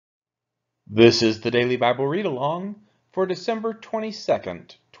This is the Daily Bible Read Along for December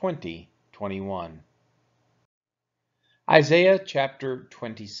 22nd, 2021. Isaiah chapter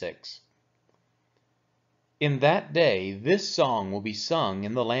 26. In that day, this song will be sung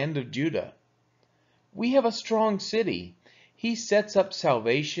in the land of Judah. We have a strong city. He sets up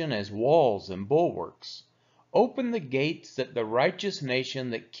salvation as walls and bulwarks. Open the gates that the righteous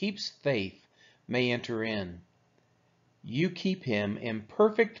nation that keeps faith may enter in. You keep him in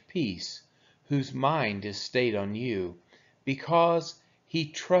perfect peace, whose mind is stayed on you, because he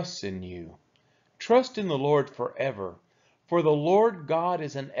trusts in you. Trust in the Lord forever, for the Lord God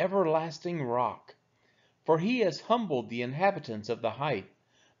is an everlasting rock. For he has humbled the inhabitants of the height,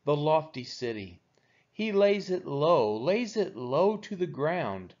 the lofty city. He lays it low to the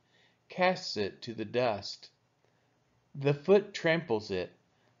ground, casts it to the dust. The foot tramples it,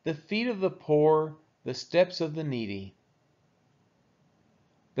 the feet of the poor, the steps of the needy.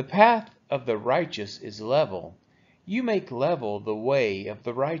 The path of the righteous is level. You make level the way of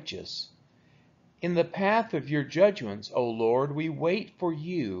the righteous. In the path of your judgments, O Lord, we wait for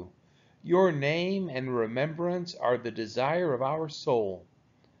you. Your name and remembrance are the desire of our soul.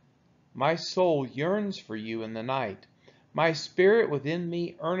 My soul yearns for you in the night. My spirit within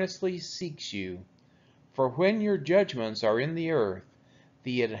me earnestly seeks you. For when your judgments are in the earth,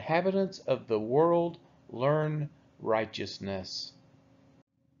 the inhabitants of the world learn righteousness.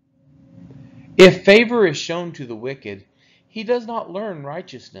 If favor is shown to the wicked, he does not learn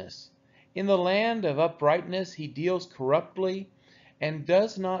righteousness. In the land of uprightness he deals corruptly and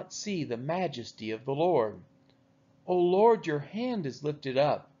does not see the majesty of the Lord. O Lord, your hand is lifted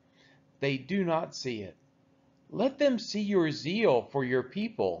up. They do not see it. Let them see your zeal for your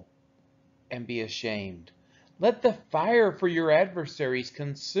people and be ashamed. Let the fire for your adversaries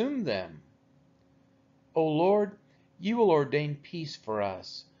consume them. O Lord, you will ordain peace for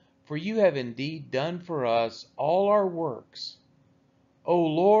us, for you have indeed done for us all our works. O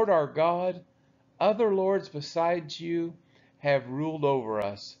Lord our God, other lords besides you have ruled over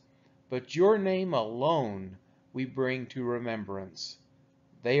us, but your name alone we bring to remembrance.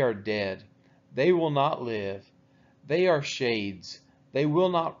 They are dead, they will not live. They are shades, they will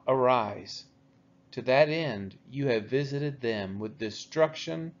not arise. To that end you have visited them with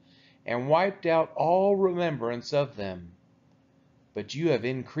destruction and wiped out all remembrance of them. But you have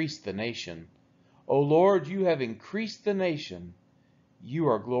increased the nation. O Lord, you have increased the nation. You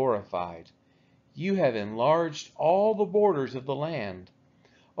are glorified. You have enlarged all the borders of the land.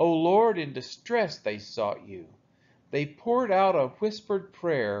 O Lord, in distress they sought you. They poured out a whispered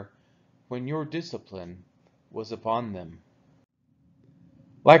prayer when your discipline was upon them.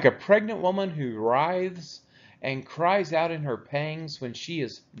 Like a pregnant woman who writhes and cries out in her pangs when she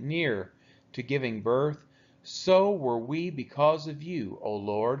is near to giving birth, so were we because of you, O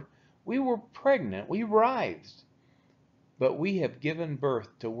Lord. We were pregnant, we writhed, but we have given birth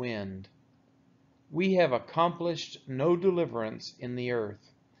to wind. We have accomplished no deliverance in the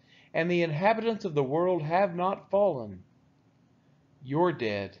earth, and the inhabitants of the world have not fallen. Your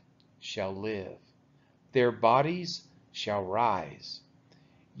dead shall live, their bodies shall rise.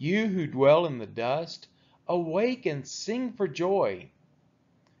 You who dwell in the dust, awake and sing for joy.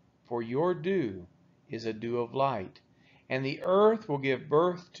 For your dew is a dew of light, and the earth will give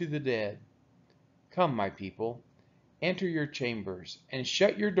birth to the dead. Come, my people, enter your chambers, and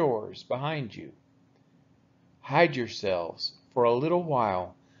shut your doors behind you. Hide yourselves for a little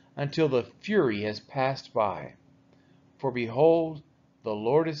while, until the fury has passed by. For behold, the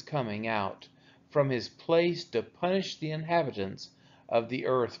Lord is coming out from his place to punish the inhabitants of the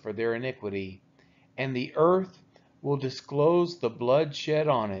earth for their iniquity, and the earth will disclose the blood shed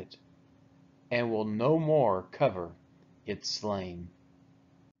on it, and will no more cover its slain.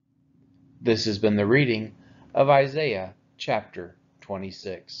 This has been the reading of Isaiah chapter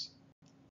 26.